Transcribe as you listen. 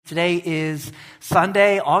Today is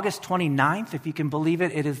Sunday, August 29th. If you can believe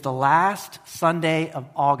it, it is the last Sunday of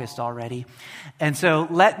August already. And so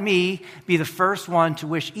let me be the first one to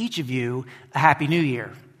wish each of you a Happy New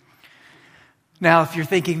Year. Now, if you're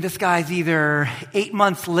thinking this guy's either 8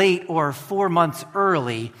 months late or 4 months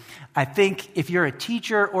early, I think if you're a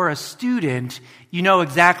teacher or a student, you know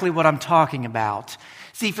exactly what I'm talking about.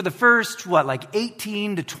 See, for the first,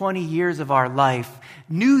 18 to 20 years of our life,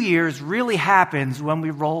 New Year's really happens when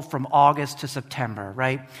we roll from August to September,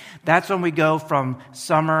 right? That's when we go from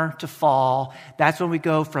summer to fall. That's when we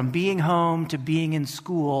go from being home to being in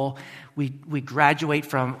school. We graduate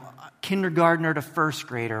from kindergartner to first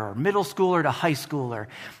grader, or middle schooler to high schooler,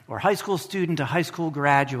 or high school student to high school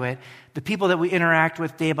graduate. The people that we interact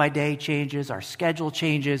with day by day changes, our schedule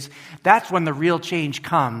changes. That's when the real change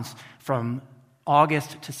comes, from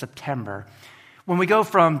August to September. When we go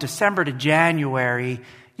from December to January,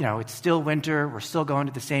 it's still winter, we're still going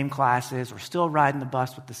to the same classes, we're still riding the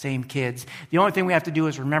bus with the same kids. The only thing we have to do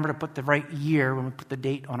is remember to put the right year when we put the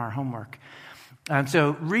date on our homework. And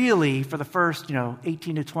so really, for the first,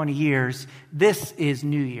 18 to 20 years, this is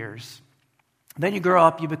New Year's. Then you grow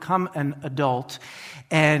up, you become an adult,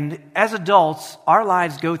 and as adults, our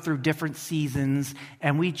lives go through different seasons,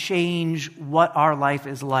 and we change what our life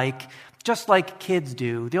is like, just like kids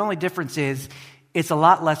do. The only difference is it's a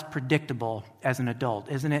lot less predictable as an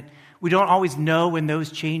adult, isn't it? We don't always know when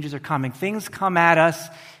those changes are coming. Things come at us,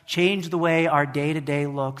 change the way our day-to-day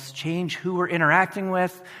looks, change who we're interacting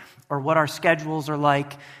with, or what our schedules are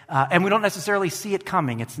like, and we don't necessarily see it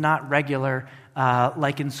coming. It's not regular,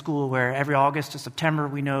 like in school, where every August to September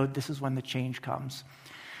we know this is when the change comes.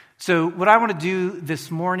 So what I want to do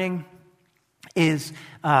this morning is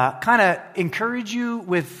kind of encourage you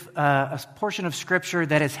with a portion of Scripture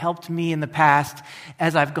that has helped me in the past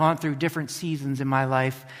as I've gone through different seasons in my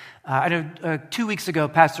life. I know 2 weeks ago,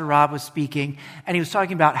 Pastor Rob was speaking, and he was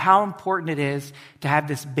talking about how important it is to have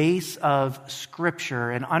this base of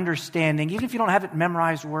Scripture and understanding, even if you don't have it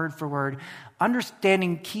memorized word for word,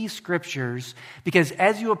 understanding key Scriptures, because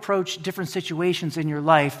as you approach different situations in your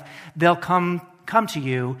life, they'll come to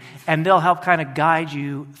you, and they'll help kind of guide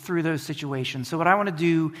you through those situations. So what I want to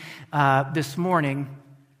do this morning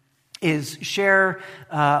is share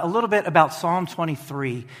a little bit about Psalm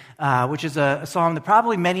 23, which is a psalm that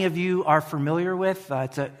probably many of you are familiar with.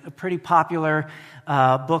 It's a pretty popular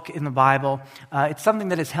book in the Bible. It's something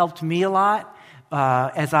that has helped me a lot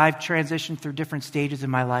as I've transitioned through different stages in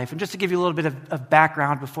my life. And just to give you a little bit of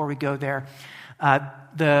background before we go there,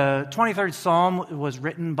 the 23rd Psalm was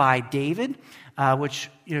written by David, which,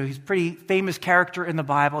 he's a pretty famous character in the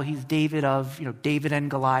Bible. He's David of, David and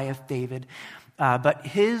Goliath, David. But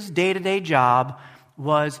his day-to-day job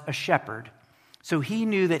was a shepherd. So he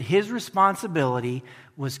knew that his responsibility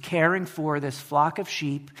was caring for this flock of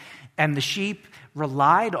sheep, and the sheep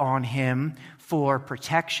relied on him for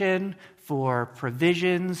protection, for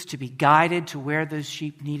provisions, to be guided to where those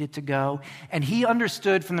sheep needed to go. And he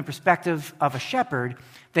understood from the perspective of a shepherd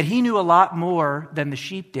that he knew a lot more than the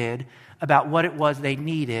sheep did about what it was they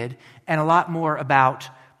needed, and a lot more about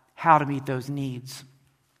how to meet those needs.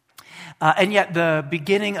 And yet the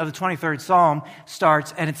beginning of the 23rd Psalm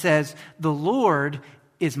starts, and it says, "The Lord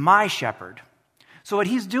is my shepherd." So what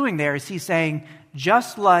he's doing there is he's saying,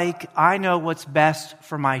 just like I know what's best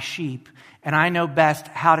for my sheep, and I know best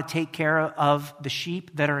how to take care of the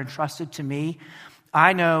sheep that are entrusted to me,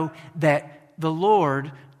 I know that the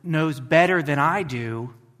Lord knows better than I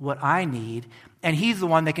do what I need, and he's the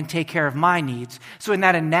one that can take care of my needs. So in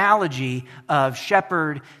that analogy of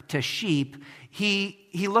shepherd to sheep,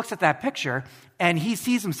 he looks at that picture and he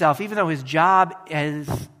sees himself, even though his job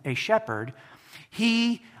as a shepherd,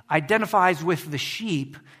 he identifies with the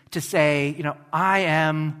sheep to say, I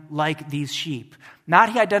am like these sheep.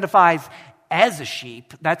 Not he identifies as a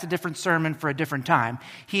sheep. That's a different sermon for a different time.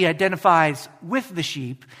 He identifies with the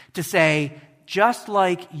sheep to say, just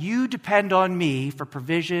like you depend on me for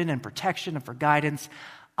provision and protection and for guidance,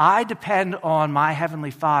 I depend on my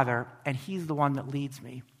Heavenly Father, and he's the one that leads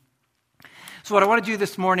me. So what I want to do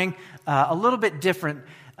this morning, a little bit different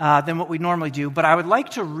than what we normally do, but I would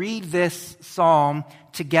like to read this psalm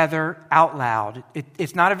together out loud.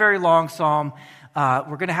 It's not a very long psalm.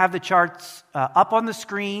 We're going to have the charts up on the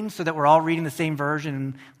screen so that we're all reading the same version,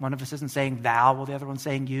 and one of us isn't saying thou while the other one's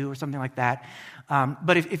saying you or something like that.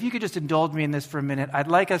 But if you could just indulge me in this for a minute, I'd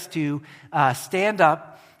like us to stand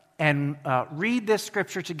up and read this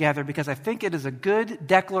scripture together, because I think it is a good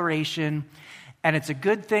declaration, and it's a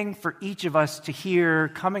good thing for each of us to hear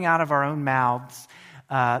coming out of our own mouths,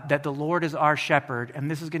 that the Lord is our shepherd, and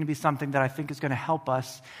this is going to be something that I think is going to help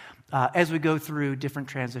us as we go through different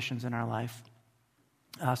transitions in our life.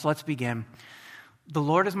 So let's begin. The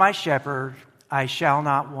Lord is my shepherd, I shall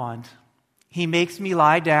not want. He makes me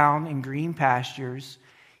lie down in green pastures.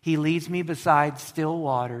 He leads me beside still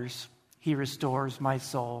waters. He restores my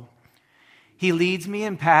soul. He leads me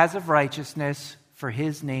in paths of righteousness for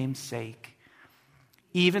his name's sake.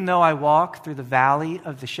 Even though I walk through the valley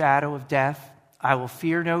of the shadow of death, I will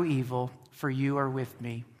fear no evil, for you are with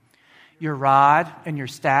me. Your rod and your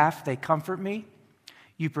staff, they comfort me.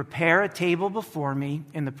 You prepare a table before me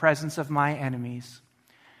in the presence of my enemies.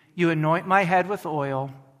 You anoint my head with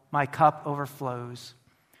oil, my cup overflows.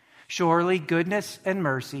 Surely goodness and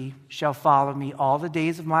mercy shall follow me all the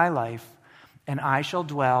days of my life, and I shall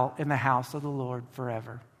dwell in the house of the Lord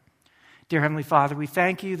forever. Dear Heavenly Father, we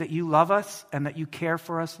thank you that you love us and that you care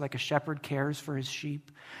for us like a shepherd cares for his sheep.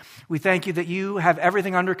 We thank you that you have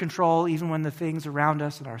everything under control, even when the things around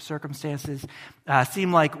us and our circumstances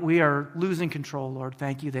seem like we are losing control, Lord.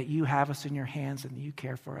 Thank you that you have us in your hands and that you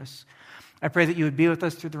care for us. I pray that you would be with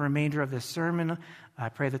us through the remainder of this sermon. I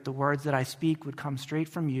pray that the words that I speak would come straight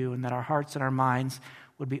from you and that our hearts and our minds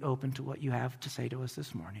would be open to what you have to say to us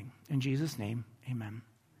this morning. In Jesus' name, amen.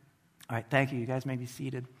 All right, thank you. You guys may be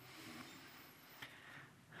seated.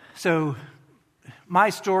 So my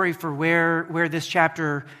story for where this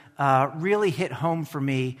chapter really hit home for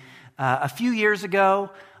me, a few years ago,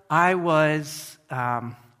 I was,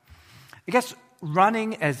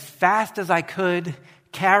 running as fast as I could,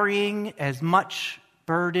 carrying as much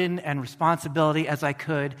burden and responsibility as I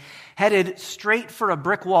could, headed straight for a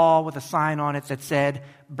brick wall with a sign on it that said,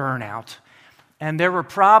 burnout. And there were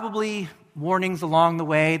probably warnings along the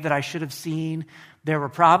way that I should have seen. There were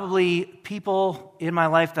probably people in my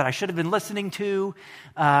life that I should have been listening to,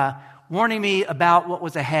 warning me about what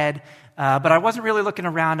was ahead. But I wasn't really looking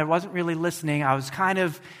around. I wasn't really listening. I was kind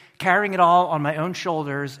of carrying it all on my own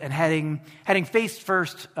shoulders and heading face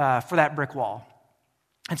first for that brick wall.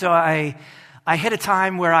 And so I hit a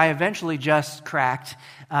time where I eventually just cracked.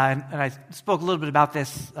 And I spoke a little bit about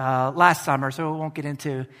this last summer, so I won't get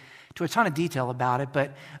into a ton of detail about it.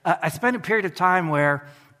 But I spent a period of time where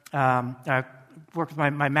I worked with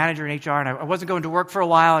my manager in HR, and I wasn't going to work for a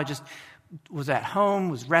while. I just was at home,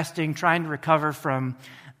 was resting, trying to recover from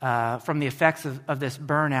the effects of this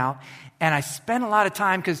burnout. And I spent a lot of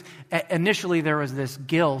time, because initially there was this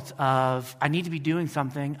guilt of, I need to be doing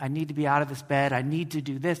something, I need to be out of this bed, I need to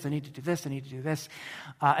do this, I need to do this, I need to do this.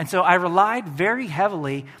 And so I relied very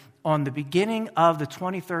heavily on the beginning of the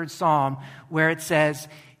 23rd Psalm, where it says,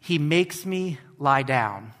 he makes me lie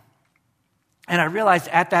down. And I realized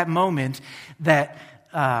at that moment that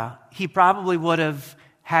he probably would have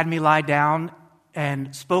had me lie down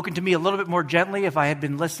and spoken to me a little bit more gently if I had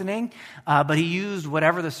been listening. But he used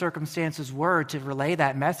whatever the circumstances were to relay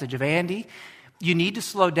that message of, Andy, you need to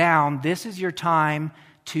slow down. This is your time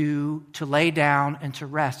to lay down and to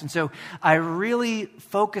rest. And so I really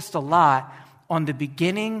focused a lot on the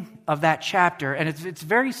beginning of that chapter. And it's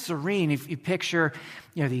very serene. If you picture,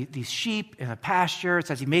 these sheep in a pasture, it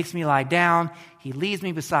says he makes me lie down. He leads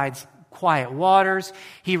me beside quiet waters.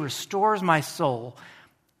 He restores my soul.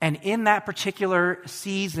 And in that particular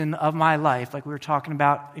season of my life, like we were talking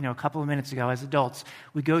about, a couple of minutes ago, as adults,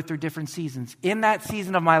 we go through different seasons. In that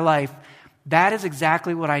season of my life, that is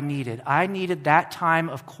exactly what I needed. I needed that time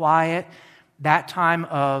of quiet, that time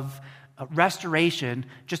of restoration,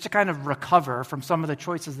 just to kind of recover from some of the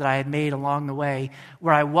choices that I had made along the way,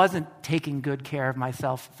 where I wasn't taking good care of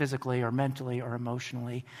myself physically or mentally or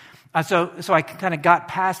emotionally. So I kind of got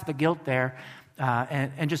past the guilt there.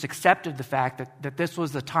 And just accepted the fact that this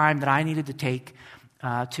was the time that I needed to take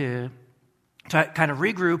to kind of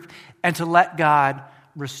regroup and to let God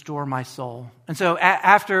restore my soul. And so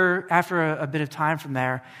after a bit of time from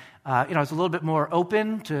there, I was a little bit more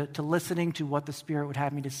open to listening to what the Spirit would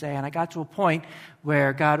have me to say. And I got to a point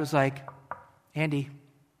where God was like, Andy,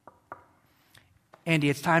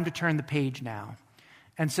 it's time to turn the page now.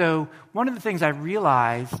 And so one of the things I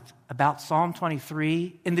realized about Psalm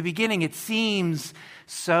 23, in the beginning it seems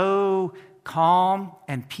so calm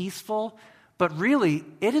and peaceful, but really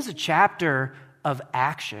it is a chapter of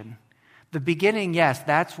action. The beginning, yes,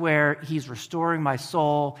 that's where he's restoring my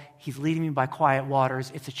soul, he's leading me by quiet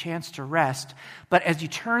waters, it's a chance to rest. But as you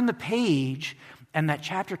turn the page and that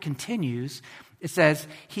chapter continues, it says,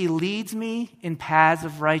 he leads me in paths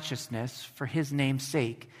of righteousness for his name's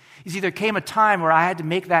sake. You see, there came a time where I had to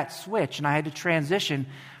make that switch and I had to transition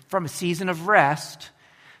from a season of rest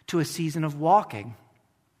to a season of walking.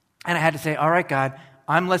 And I had to say, all right, God,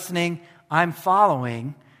 I'm listening, I'm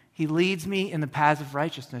following. He leads me in the paths of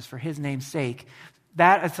righteousness for his name's sake.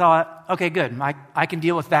 That I thought, okay, good. I can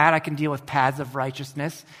deal with that. I can deal with paths of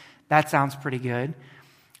righteousness. That sounds pretty good.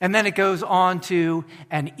 And then it goes on to,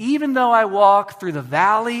 and even though I walk through the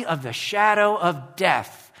valley of the shadow of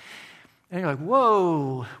death. And you're like,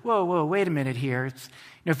 whoa, wait a minute here.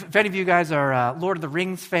 If any of you guys are Lord of the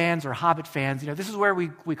Rings fans or Hobbit fans, this is where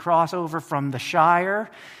we cross over from the Shire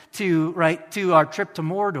to our trip to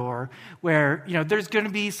Mordor, where, there's going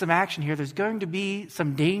to be some action here. There's going to be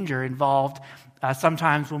some danger involved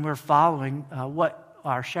sometimes when we're following what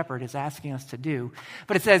our shepherd is asking us to do.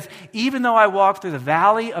 But it says, even though I walk through the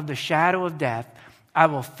valley of the shadow of death, I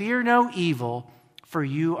will fear no evil, for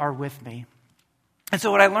you are with me. And so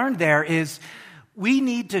what I learned there is we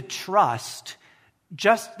need to trust,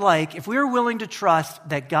 just like if we're willing to trust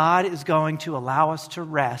that God is going to allow us to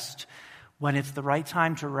rest when it's the right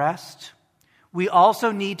time to rest, we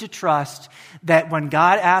also need to trust that when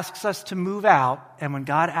God asks us to move out and when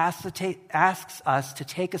God asks us to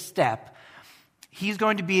take a step, He's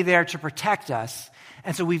going to be there to protect us.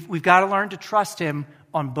 And so we've got to learn to trust Him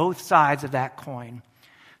on both sides of that coin.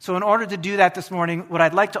 So in order to do that this morning, what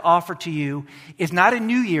I'd like to offer to you is not a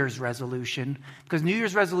New Year's resolution, because New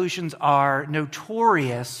Year's resolutions are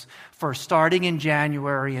notorious for starting in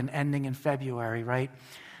January and ending in February, right?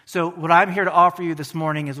 So what I'm here to offer you this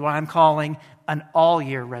morning is what I'm calling an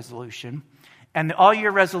all-year resolution. And the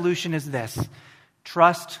all-year resolution is this: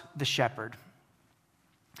 trust the shepherd.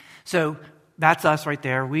 So that's us right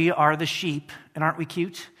there. We are the sheep, and aren't we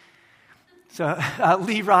cute? So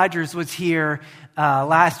Lee Rogers was here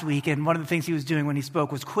last week, and one of the things he was doing when he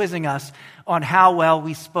spoke was quizzing us on how well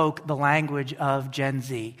we spoke the language of Gen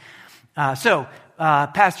Z. So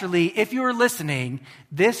Pastor Lee, if you're listening,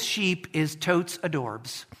 this sheep is totes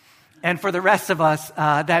adorbs. And for the rest of us,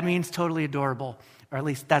 that means totally adorable, or at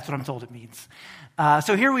least that's what I'm told it means.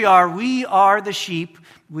 So here we are. We are the sheep.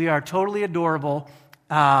 We are totally adorable.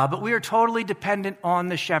 But we are totally dependent on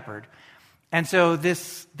the shepherd. And so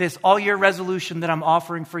this all-year resolution that I'm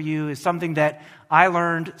offering for you is something that I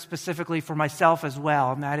learned specifically for myself as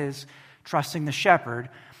well, and that is trusting the shepherd.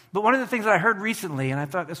 But one of the things that I heard recently, and I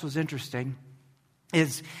thought this was interesting,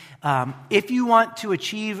 is if you want to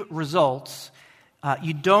achieve results,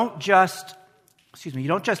 you don't just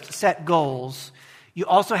set goals, you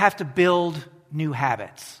also have to build new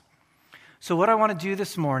habits. So what I want to do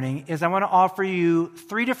this morning is I want to offer you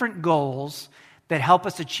 3 different goals that help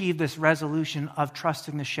us achieve this resolution of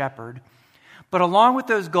trusting the shepherd. But along with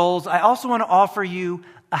those goals, I also want to offer you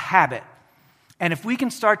a habit. And if we can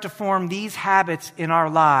start to form these habits in our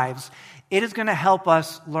lives, it is going to help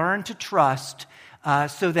us learn to trust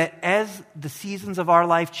so that as the seasons of our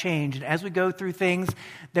life change and as we go through things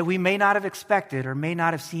that we may not have expected or may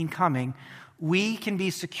not have seen coming, we can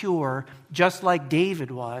be secure just like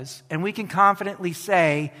David was, and we can confidently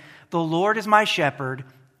say, the Lord is my shepherd.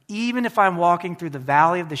 Even if I'm walking through the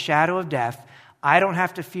valley of the shadow of death, I don't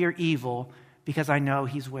have to fear evil because I know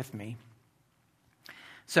He's with me.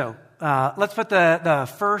 So let's put the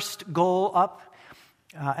first goal up,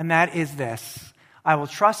 and that is this: I will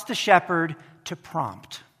trust the shepherd to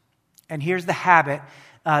prompt. And here's the habit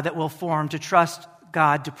that we'll form to trust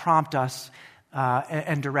God to prompt us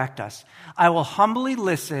and direct us. I will humbly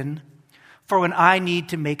listen for when I need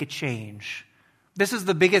to make a change. This is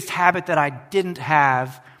the biggest habit that I didn't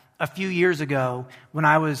have a few years ago when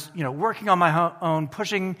I was, working on my own,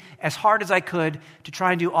 pushing as hard as I could to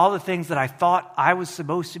try and do all the things that I thought I was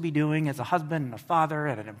supposed to be doing as a husband and a father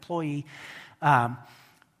and an employee.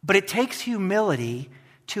 But it takes humility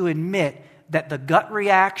to admit that the gut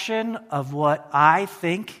reaction of what I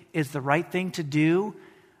think is the right thing to do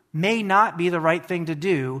may not be the right thing to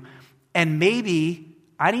do, and maybe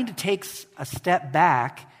I need to take a step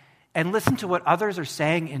back and listen to what others are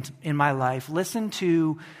saying in my life. Listen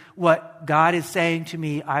to what God is saying to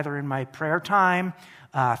me either in my prayer time,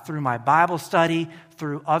 through my Bible study,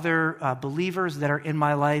 through other believers that are in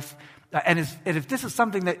my life. And if this is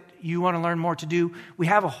something that you want to learn more to do, we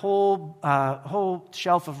have a whole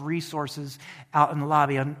shelf of resources out in the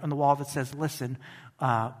lobby on the wall that says listen,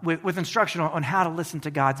 with instruction on how to listen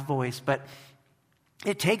to God's voice. But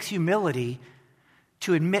it takes humility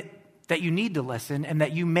to admit that you need to listen and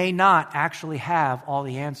that you may not actually have all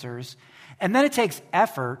the answers. And then it takes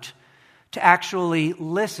effort to actually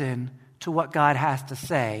listen to what God has to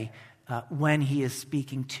say when He is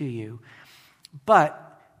speaking to you. But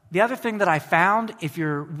the other thing that I found, if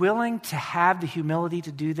you're willing to have the humility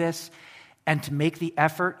to do this and to make the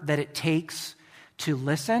effort that it takes to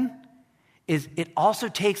listen, is it also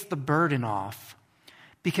takes the burden off,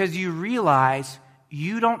 because you realize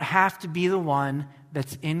you don't have to be the one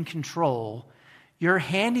that's in control. You're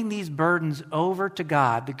handing these burdens over to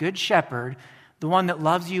God, the Good Shepherd, the one that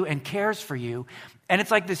loves you and cares for you. And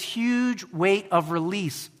it's like this huge weight of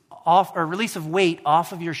release off, or release of weight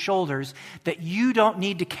off of your shoulders, that you don't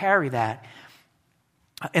need to carry that.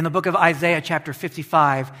 In the book of Isaiah, chapter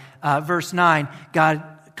 55, verse 9, God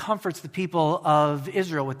comforts the people of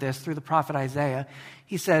Israel with this through the prophet Isaiah.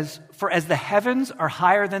 He says, "For as the heavens are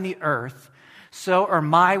higher than the earth, so are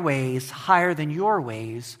my ways higher than your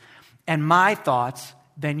ways, and my thoughts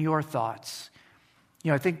than your thoughts."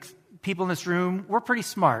 I think people in this room, we're pretty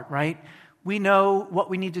smart, right? We know what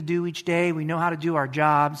we need to do each day. We know how to do our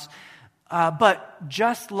jobs. But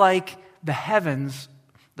just like the heavens,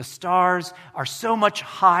 the stars are so much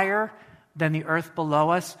higher than the earth below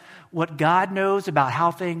us, what God knows about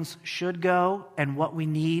how things should go and what we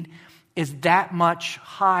need is that much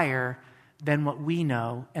higher than what we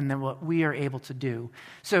know and than what we are able to do.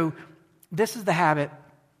 So this is the habit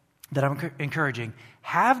that I'm encouraging.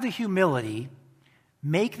 Have the humility,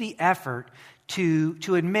 make the effort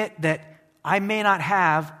to admit that I may not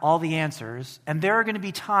have all the answers, and there are going to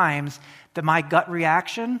be times that my gut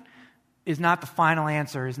reaction is not the final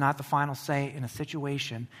answer, is not the final say in a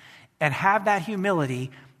situation. And have that humility,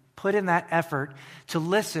 put in that effort to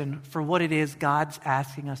listen for what it is God's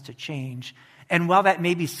asking us to change. And while that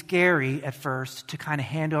may be scary at first to kind of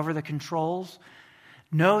hand over the controls,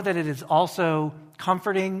 know that it is also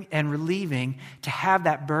comforting and relieving to have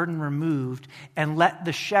that burden removed and let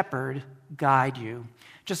the shepherd guide you.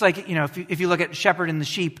 Just like, if you look at shepherd and the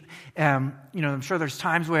sheep, I'm sure there's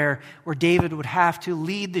times where David would have to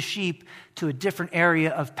lead the sheep to a different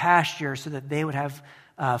area of pasture so that they would have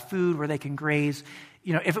food where they can graze.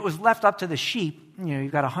 If it was left up to the sheep,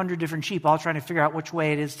 you've got 100 different sheep all trying to figure out which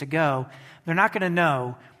way it is to go. They're not going to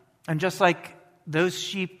know. And just like those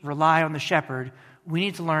sheep rely on the shepherd, we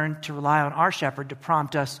need to learn to rely on our shepherd to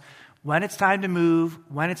prompt us when it's time to move,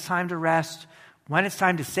 when it's time to rest, when it's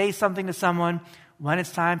time to say something to someone, when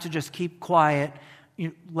it's time to just keep quiet.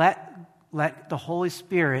 Let the Holy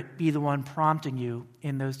Spirit be the one prompting you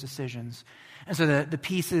in those decisions. And so the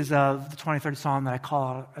pieces of the 23rd Psalm that I call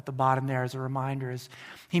out at the bottom there as a reminder is,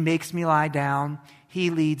 He makes me lie down,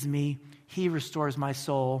 He leads me, He restores my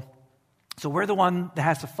soul. So we're the one that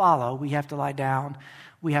has to follow. We have to lie down,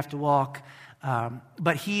 we have to walk.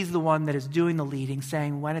 But He's the one that is doing the leading,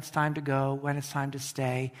 saying when it's time to go, when it's time to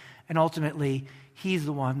stay. And ultimately, He's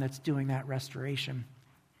the one that's doing that restoration.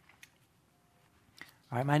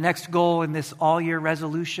 All right, my next goal in this all-year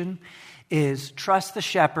resolution is trust the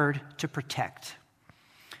shepherd to protect.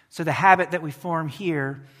 So the habit that we form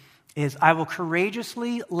here is I will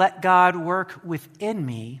courageously let God work within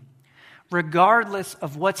me regardless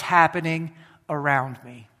of what's happening around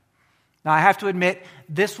me. Now, I have to admit,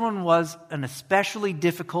 this one was an especially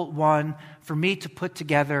difficult one for me to put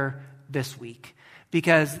together this week.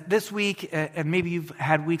 Because this week, and maybe you've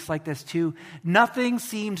had weeks like this too, nothing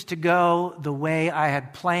seemed to go the way I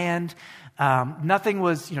had planned. Nothing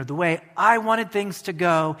was, the way I wanted things to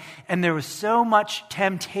go. And there was so much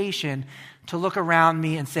temptation to look around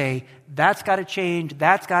me and say, that's got to change,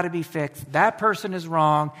 that's got to be fixed, that person is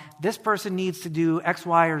wrong, this person needs to do X,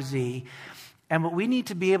 Y, or Z. And what we need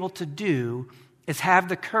to be able to do is have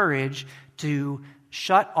the courage to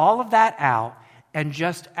shut all of that out and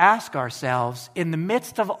just ask ourselves, in the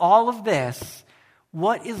midst of all of this,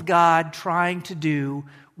 what is God trying to do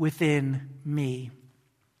within me?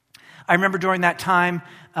 I remember during that time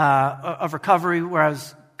of recovery where I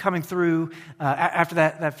was coming through, after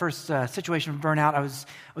that first situation of burnout, I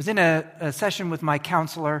was in a session with my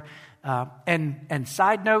counselor. And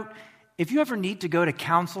side note, if you ever need to go to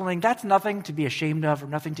counseling, that's nothing to be ashamed of or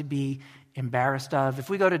nothing to be embarrassed of. If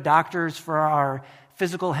we go to doctors for our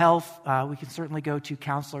physical health, we can certainly go to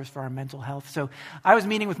counselors for our mental health. So I was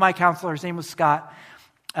meeting with my counselor. His name was Scott.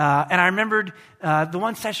 And I remembered the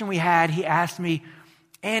one session we had, he asked me,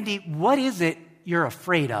 Andy, what is it you're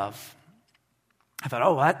afraid of? I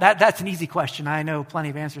thought, that's an easy question. I know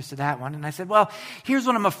plenty of answers to that one. And I said, well, here's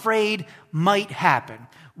what I'm afraid might happen.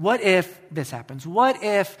 What if this happens? What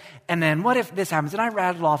if, and then what if this happens? And I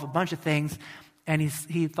rattled off a bunch of things. And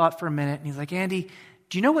he thought for a minute, and he's like, Andy,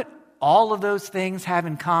 do you know what all of those things have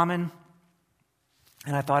in common?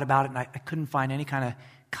 And I thought about it, and I couldn't find any kind of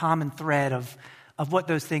common thread of what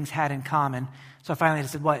those things had in common. So I finally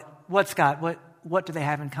said, what, Scott? What do they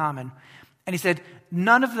have in common? And he said,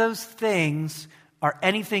 none of those things are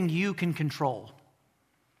anything you can control.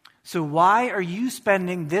 So why are you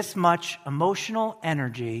spending this much emotional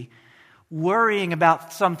energy worrying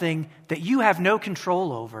about something that you have no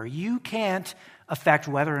control over? You can't affect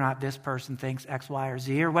whether or not this person thinks X, Y, or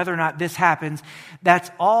Z, or whether or not this happens. That's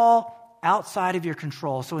all outside of your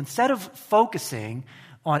control. So instead of focusing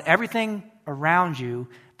on everything around you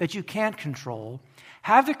that you can't control,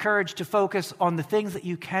 have the courage to focus on the things that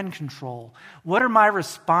you can control. What are my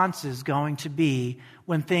responses going to be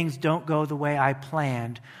when things don't go the way I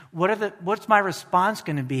planned? What's my response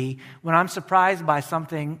going to be when I'm surprised by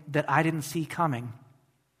something that I didn't see coming?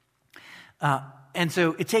 And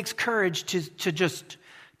so it takes courage to just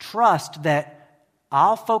trust that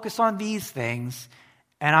I'll focus on these things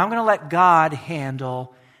and I'm going to let God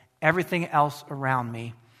handle everything else around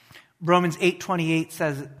me. Romans 8:28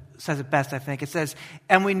 says it best, I think. It says,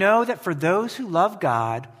 "And we know that for those who love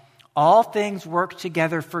God, all things work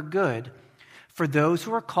together for good, for those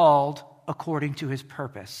who are called according to his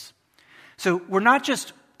purpose." So we're not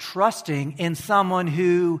just trusting in someone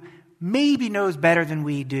who maybe knows better than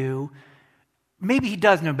we do. Maybe he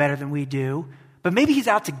does know better than we do, but maybe he's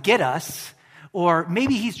out to get us, or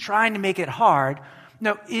maybe he's trying to make it hard.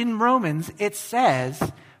 No, in Romans, it says,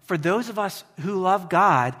 for those of us who love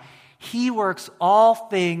God, he works all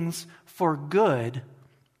things for good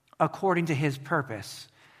according to his purpose.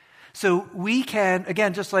 So we can,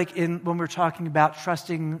 again, just like when we're talking about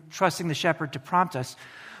trusting the shepherd to prompt us,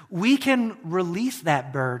 we can release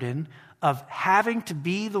that burden of having to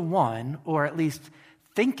be the one, or at least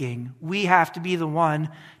thinking we have to be the one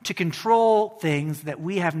to control things that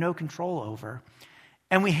we have no control over.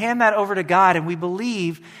 And we hand that over to God, and we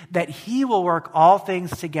believe that he will work all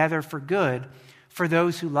things together for good for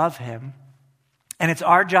those who love him. And it's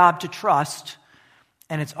our job to trust,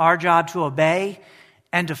 and it's our job to obey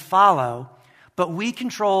and to follow, but we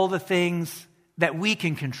control the things that we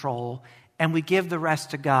can control, and we give the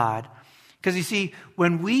rest to God. Because you see,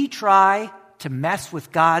 when we try to mess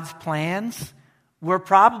with God's plans, we're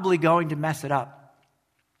probably going to mess it up.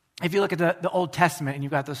 If you look at the Old Testament and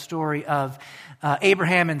you've got the story of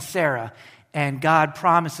Abraham and Sarah, and God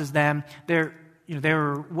promises them, they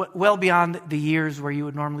were well beyond the years where you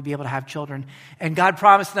would normally be able to have children. And God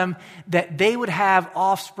promised them that they would have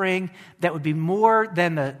offspring that would be more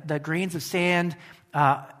than the grains of sand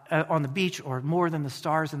on the beach, or more than the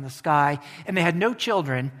stars in the sky. And they had no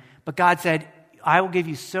children, but God said, I will give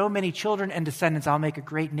you so many children and descendants, I'll make a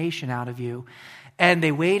great nation out of you. And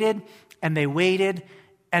they waited, and they waited,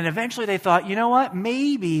 and eventually they thought, you know what,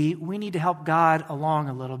 maybe we need to help God along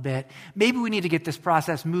a little bit. Maybe we need to get this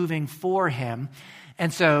process moving for him.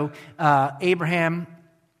 And so Abraham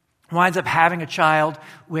winds up having a child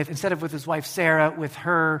instead of with his wife Sarah, with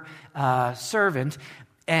her servant.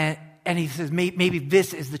 And he says, maybe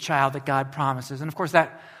this is the child that God promises. And of course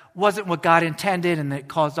that wasn't what God intended, and it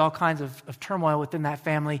caused all kinds of turmoil within that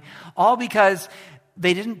family, all because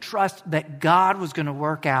they didn't trust that God was going to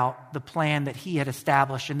work out the plan that he had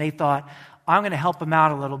established. And they thought, I'm going to help him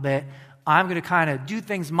out a little bit. I'm going to kind of do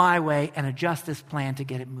things my way and adjust this plan to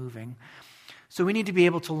get it moving. So we need to be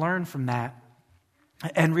able to learn from that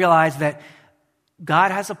and realize that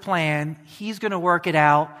God has a plan. He's going to work it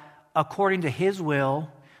out according to his will,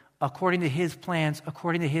 according to his plans,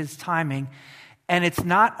 according to his timing. And it's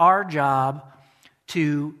not our job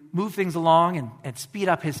to move things along and speed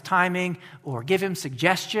up his timing or give him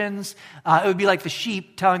suggestions. It would be like the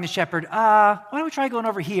sheep telling the shepherd, why don't we try going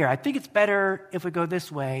over here? I think it's better if we go this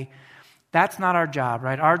way. That's not our job,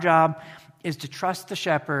 right? Our job is to trust the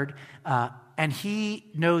shepherd, and he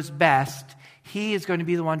knows best. He is going to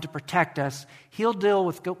be the one to protect us. He'll deal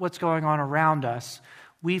with what's going on around us.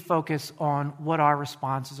 We focus on what our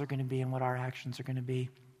responses are going to be and what our actions are going to be.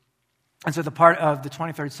 And so the part of the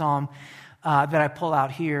 23rd Psalm that I pull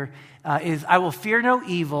out here is, I will fear no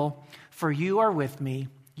evil, for you are with me.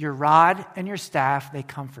 Your rod and your staff, they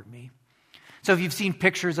comfort me. So if you've seen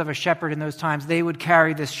pictures of a shepherd in those times, they would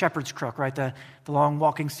carry this shepherd's crook, right? The long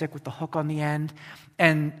walking stick with the hook on the end.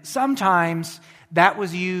 And sometimes that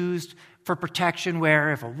was used for protection,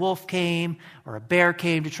 where if a wolf came or a bear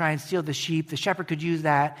came to try and steal the sheep, the shepherd could use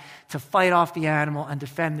that to fight off the animal and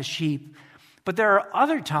defend the sheep. But there are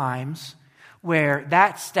other times where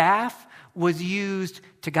that staff was used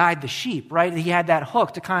to guide the sheep, right? He had that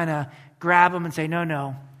hook to kind of grab them and say,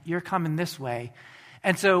 no, you're coming this way.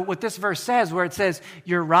 And so what this verse says, where it says,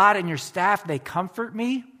 your rod and your staff, they comfort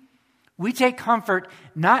me, we take comfort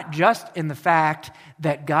not just in the fact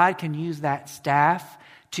that God can use that staff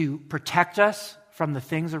to protect us from the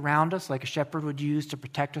things around us, like a shepherd would use to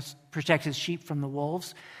protect his sheep from the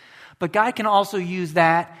wolves, but God can also use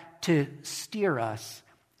that to steer us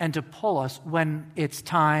and to pull us when it's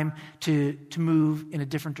time to move in a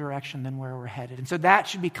different direction than where we're headed. And so that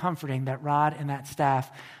should be comforting, that rod and that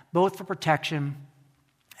staff, both for protection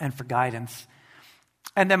and for guidance.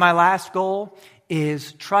 And then my last goal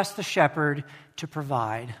is trust the shepherd to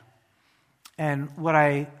provide. And what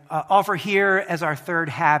I offer here as our third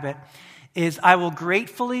habit is I will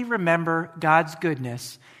gratefully remember God's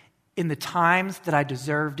goodness in the times that I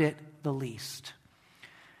deserved it the least.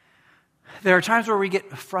 There are times where we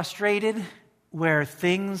get frustrated, where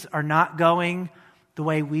things are not going the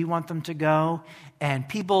way we want them to go, and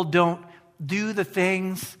people don't do the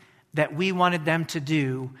things that we wanted them to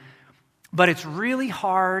do. But it's really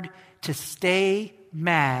hard to stay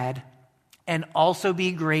mad and also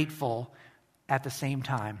be grateful at the same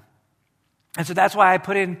time. And so that's why I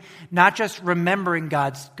put in not just remembering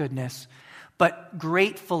God's goodness, but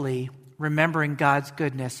gratefully remembering God's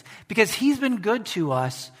goodness, because he's been good to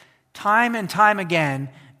us time and time again,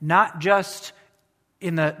 not just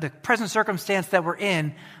in the present circumstance that we're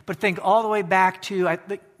in, but think all the way back to,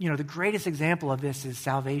 the greatest example of this is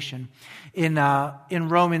salvation. In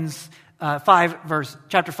Romans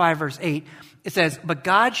chapter 5, verse 8, it says, "But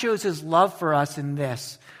God shows his love for us in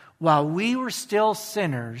this: while we were still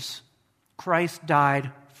sinners, Christ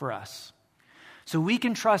died for us." So we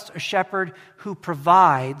can trust a shepherd who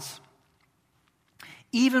provides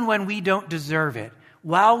even when we don't deserve it.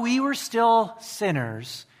 While we were still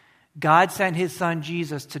sinners, God sent his son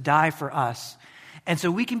Jesus to die for us. And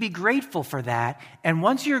so we can be grateful for that. And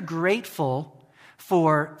once you're grateful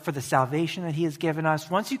for the salvation that he has given us,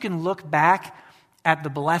 once you can look back at the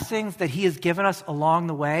blessings that he has given us along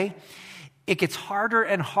the way, it gets harder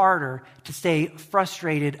and harder to stay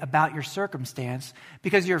frustrated about your circumstance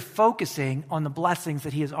because you're focusing on the blessings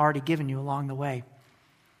that he has already given you along the way.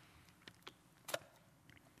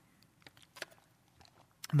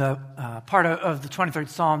 The part of the 23rd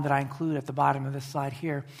Psalm that I include at the bottom of this slide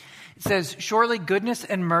here, it says, "Surely goodness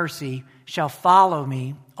and mercy shall follow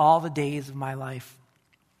me all the days of my life."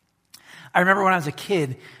 I remember when I was a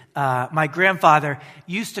kid, my grandfather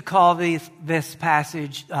used to call this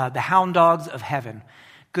passage the hound dogs of heaven.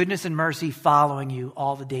 Goodness and mercy following you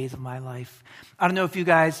all the days of my life. I don't know if you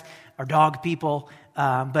guys are dog people,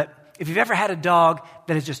 but if you've ever had a dog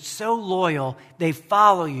that is just so loyal, they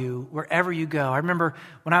follow you wherever you go. I remember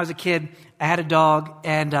when I was a kid, I had a dog,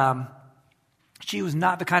 and she was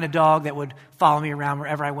not the kind of dog that would follow me around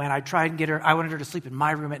wherever I went. I tried and get her. I wanted her to sleep in my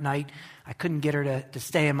room at night. I couldn't get her to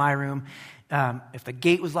stay in my room. If the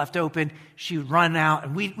gate was left open, she would run out,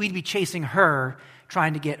 and we'd be chasing her,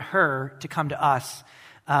 trying to get her to come to us.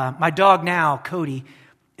 My dog now, Cody,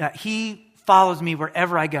 he follows me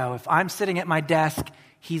wherever I go. If I'm sitting at my desk,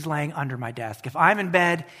 he's laying under my desk. If I'm in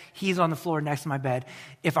bed, he's on the floor next to my bed.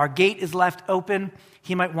 If our gate is left open,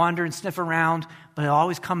 he might wander and sniff around, but he'll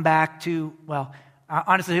always come back to,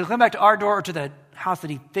 honestly, he'll come back to our door or to the house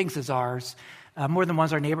that he thinks is ours. More than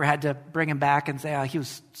once, our neighbor had to bring him back and say, he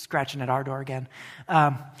was scratching at our door again.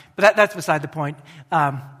 But that's beside the point.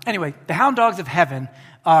 Anyway, the hound dogs of heaven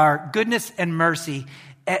are goodness and mercy.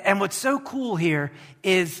 And what's so cool here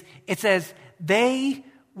is it says, they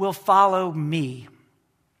will follow me.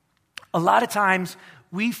 A lot of times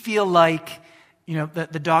we feel like,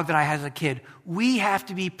 the dog that I had as a kid, we have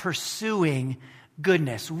to be pursuing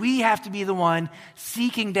goodness. We have to be the one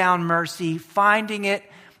seeking down mercy, finding it,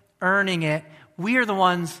 earning it. We are the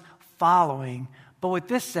ones following. But what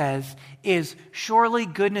this says is, surely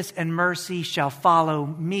goodness and mercy shall follow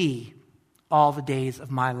me all the days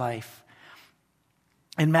of my life.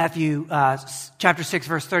 In Matthew chapter 6,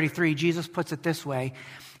 verse 33, Jesus puts it this way.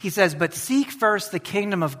 He says, "But seek first the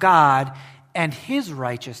kingdom of God and his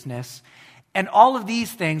righteousness, and all of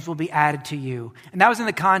these things will be added to you." And that was in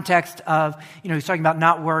the context of, he's talking about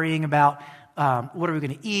not worrying about what are we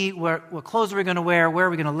going to eat, what clothes are we going to wear, where are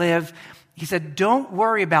we going to live. He said, don't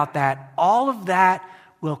worry about that. All of that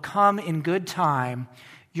will come in good time.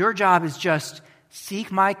 Your job is just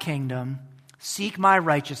seek my kingdom, seek my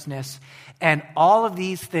righteousness, and all of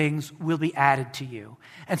these things will be added to you.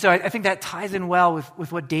 And so I think that ties in well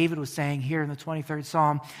with what David was saying here in the 23rd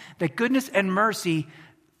Psalm, that goodness and mercy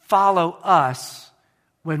follow us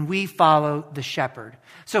when we follow the shepherd.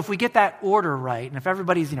 So if we get that order right, and if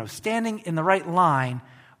everybody's standing in the right line,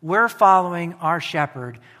 we're following our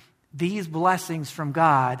shepherd, these blessings from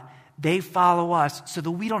God, they follow us so that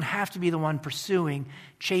we don't have to be the one pursuing,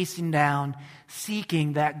 chasing down,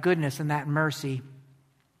 seeking that goodness and that mercy.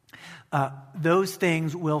 Those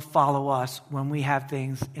things will follow us when we have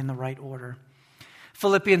things in the right order.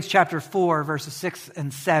 Philippians chapter 4, verses 6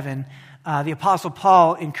 and 7, the Apostle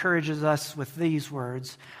Paul encourages us with these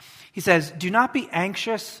words. He says, "Do not be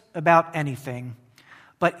anxious about anything,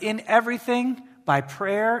 but in everything, by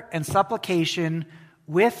prayer and supplication,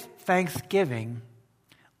 with thanksgiving,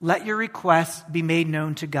 let your requests be made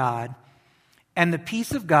known to God, and the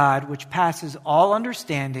peace of God, which passes all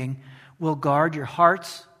understanding, will guard your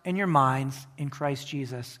hearts and your minds in Christ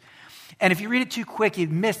Jesus." And if you read it too quick,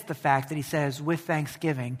 you'd miss the fact that he says, with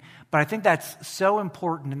thanksgiving. But I think that's so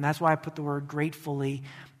important, and that's why I put the word gratefully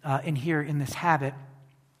in here in this habit.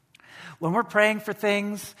 When we're praying for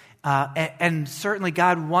things, and certainly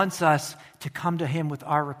God wants us to come to him with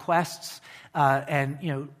our requests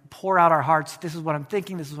and, pour out our hearts. This is what I'm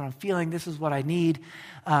thinking. This is what I'm feeling. This is what I need.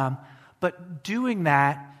 But doing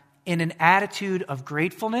that in an attitude of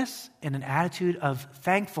gratefulness, in an attitude of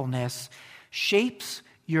thankfulness, shapes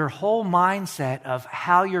your whole mindset of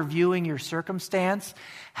how you're viewing your circumstance,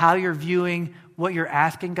 how you're viewing what you're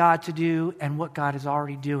asking God to do, and what God is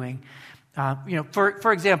already doing.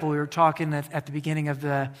 For example, we were talking at the beginning of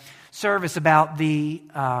the service about the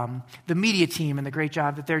media team and the great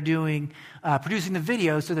job that they're doing producing the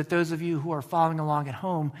video so that those of you who are following along at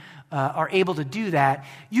home are able to do that.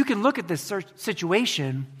 You can look at this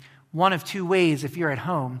situation one of two ways if you're at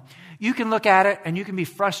home. You can look at it and you can be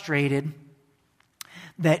frustrated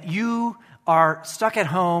that you are stuck at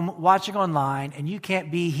home watching online and you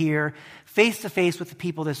can't be here face to face with the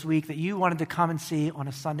people this week that you wanted to come and see on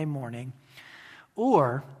a Sunday morning.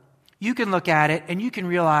 Or you can look at it and you can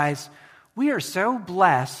realize we are so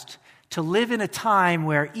blessed to live in a time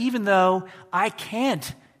where even though I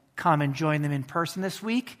can't come and join them in person this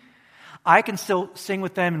week, I can still sing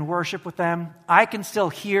with them and worship with them. I can still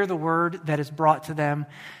hear the word that is brought to them.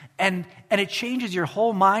 And it changes your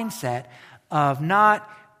whole mindset of not,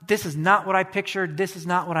 this is not what I pictured, this is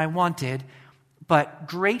not what I wanted, but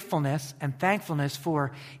gratefulness and thankfulness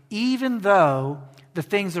for even though the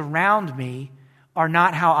things around me are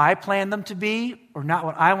not how I planned them to be or not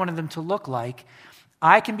what I wanted them to look like,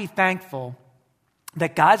 I can be thankful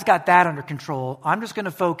that God's got that under control. I'm just going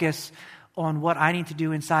to focus on what I need to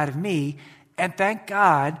do inside of me and thank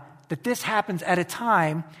God that this happens at a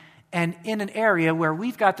time and in an area where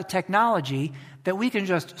we've got the technology that we can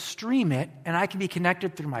just stream it and I can be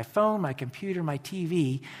connected through my phone, my computer, my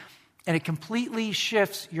TV, and it completely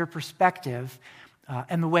shifts your perspective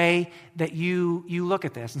and the way that you look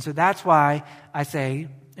at this. And so that's why I say,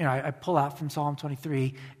 I pull out from Psalm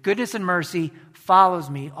 23, goodness and mercy follows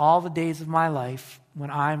me all the days of my life when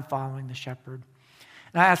I'm following the shepherd.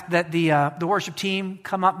 And I ask that the worship team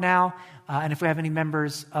come up now, and if we have any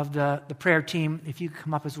members of the prayer team, if you could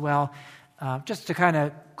come up as well, just to kind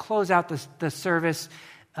of close out the service.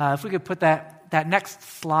 If we could put that next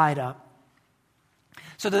slide up.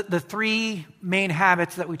 So the three main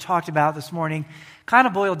habits that we talked about this morning kind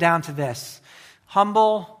of boil down to this: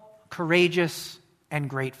 humble, courageous, and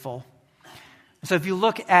grateful. So if you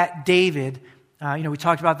look at David, we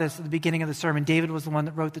talked about this at the beginning of the sermon. David was the one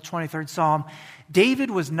that wrote the 23rd Psalm.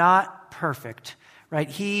 David was not perfect, right?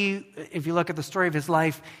 If you look at the story of his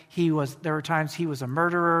life, there were times he was a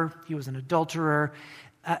murderer, he was an adulterer,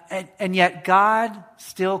 and yet God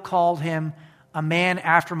still called him a man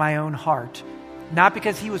after my own heart. Not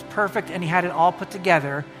because he was perfect and he had it all put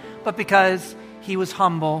together, but because he was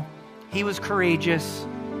humble, he was courageous,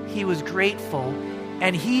 he was grateful,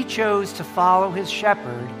 and he chose to follow his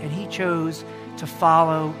shepherd, and he chose to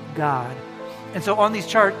follow God. And so on the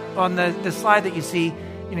slide that you see,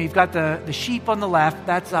 you've got the sheep on the left,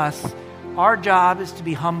 that's us. Our job is to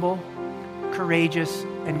be humble, courageous,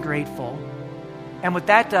 and grateful. And what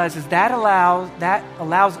that does is that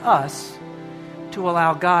allows us to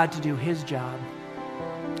allow God to do his job.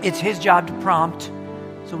 It's his job to prompt,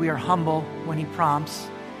 so we are humble when he prompts.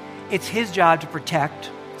 It's his job to protect,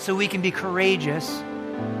 so we can be courageous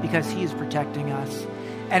because he is protecting us.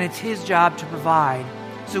 And it's his job to provide,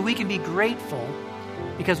 so we can be grateful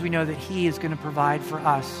because we know that he is going to provide for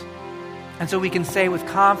us. And so we can say with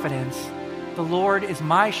confidence, the Lord is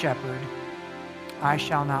my shepherd, I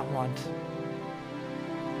shall not want.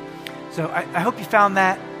 So I hope you found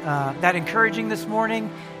that encouraging this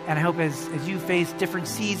morning. And I hope as you face different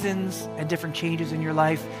seasons and different changes in your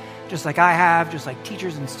life, just like I have, just like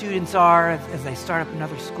teachers and students are as they start up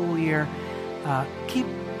another school year, keep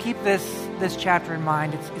this chapter in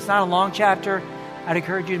mind. It's not a long chapter. I'd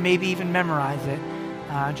encourage you to maybe even memorize it,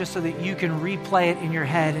 just so that you can replay it in your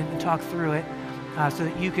head and talk through it, so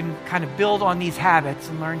that you can kind of build on these habits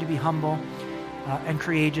and learn to be humble and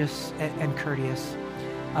courageous and courteous.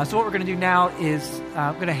 So what we're going to do now is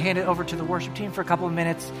I'm going to hand it over to the worship team for a couple of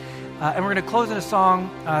minutes, and we're going to close in a song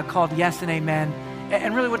called Yes and Amen.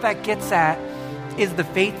 And really what that gets at is the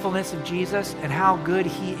faithfulness of Jesus and how good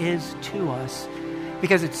he is to us,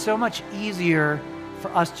 because it's so much easier for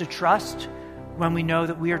us to trust when we know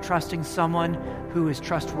that we are trusting someone who is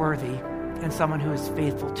trustworthy and someone who is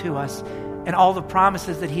faithful to us. And all the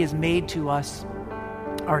promises that he has made to us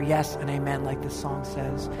are yes and amen, like this song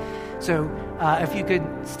says. So if you could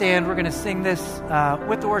stand, we're going to sing this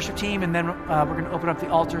with the worship team, and then we're going to open up the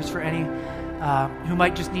altars for any who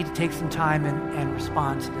might just need to take some time and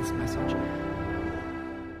respond to this message.